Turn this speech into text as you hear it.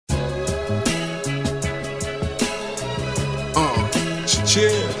Chill.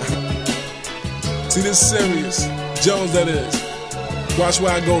 See this Serius, Jones that is. Watch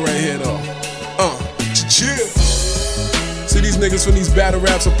where I go right here though. Chill. See these niggas from these battle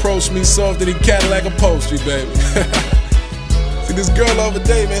raps approach me soft than Cadillac upholstery, baby. See this girl the other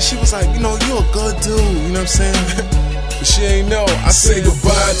day, man, she was like, you know, you a good dude, you know what I'm saying? But she ain't know. I say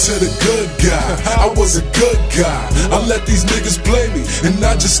goodbye to the good guy. I was a good guy. I let these niggas play me, and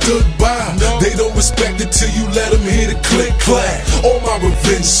I just stood by. They don't respect it till you let them hear the click clack. Oh, my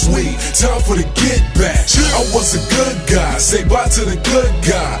revenge sweet, time for the get back. I was a good guy. Say bye to the good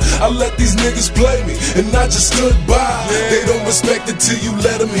guy. I let these niggas play me, and I just stood by. They don't respect it till you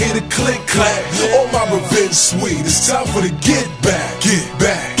let them hear the click clack. Oh, my revenge sweet, it's time for the get back. Get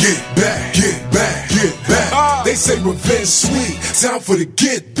back, get back, get back, get back. They say revenge sweet, time for the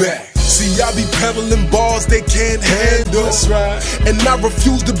get back. See, I be peddling bars they can't handle. That's right. And I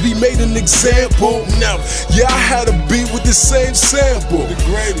refuse to be made an example. Never. Yeah, I had a beat with the same sample,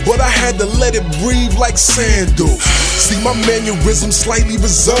 but I had to let it breathe like sandals. See, my mannerism slightly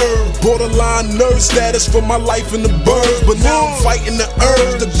reserved, borderline nerd status for my life in the birds. But now I'm fighting the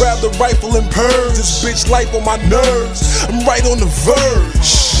urge to grab the rifle and purge this bitch life on my nerves. I'm right on the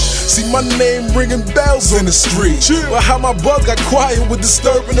verge. See my name ringing bells on the street, but how my buzz got quiet with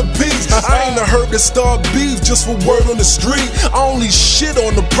disturbing the peace. I ain't a herb that start beef just for word on the street. I only shit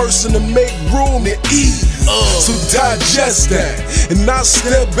on the person to make room to eat. So digest that, and I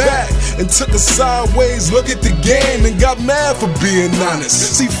stepped back and took a sideways look at the game and got mad for being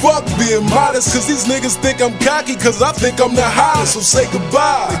honest. See, fuck being modest, cause these niggas think I'm cocky, cause I think I'm the hottest. So say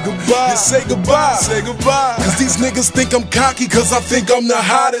goodbye, yeah, say goodbye, cause these niggas think I'm cocky, cause I think I'm the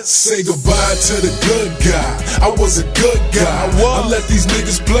hottest. Say goodbye to the good guy. I was a good guy. I let these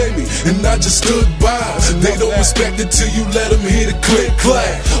niggas play me, and I just stood by. They don't respect it till you let them hear the click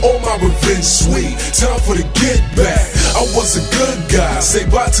clack. Oh, my revenge sweet, time for the get back. I was a good guy. Say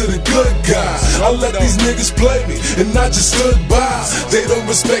bye to the good guy. I let these niggas play me, and I just stood by. They don't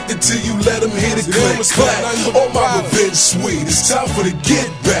respect it till you let them hear the click clack. Oh, my revenge sweet, it's time for the get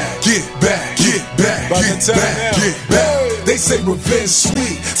back. Get back, get back, get back, get back. They say revenge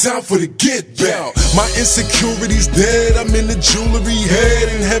sweet, time for the get back. My insecurity's dead, I'm in the jewelry head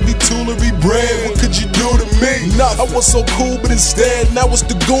and heavy toolery bread. What could you do to me? I was so cool, but instead, now it's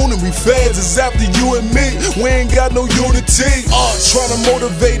the goonery. Feds is after you and me, we ain't got no unity. Trying to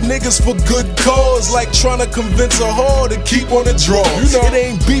motivate niggas for good cause, like trying to convince a whore to keep on the draw. It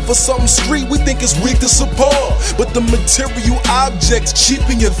ain't beef or something street, we think it's weak to support, but the material objects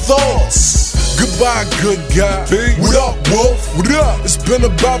cheapen your thoughts. Goodbye, good guy. What up, wolf? What up? It's been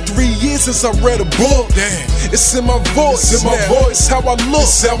about 3 years since I read a book. Damn, it's in my voice. It's in my voice. How I look.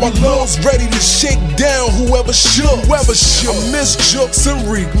 It's how I look. Ready to shake down whoever shook. I miss Jokes and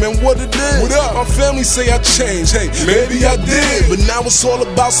Reek, man. What it is? What up? My family say I changed. Hey, maybe I did, but now it's all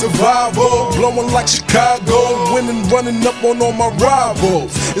about survival. Blowing like Chicago, winning, running up on all my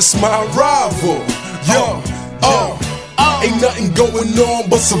rivals. It's my rival. Ain't nothing going on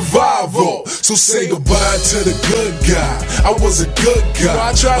but survival. So say goodbye to the good guy. I was a good guy.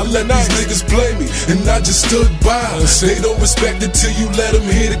 I let these niggas play me, and I just stood by. They don't respect it till you let them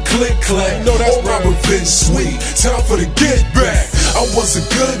hear the click clack. Oh, my revenge sweet, time for the get back. I was a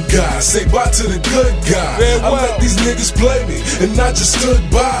good guy. Say bye to the good guy. I let these niggas play me, and I just stood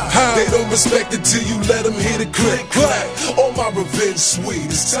by. They don't respect it till you let them hear the click clack. Oh, my revenge sweet,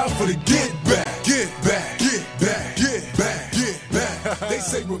 it's time for the get back. Get back, get back, get back, get back. They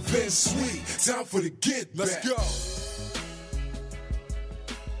say revenge sweet, time for the get back. Let's go.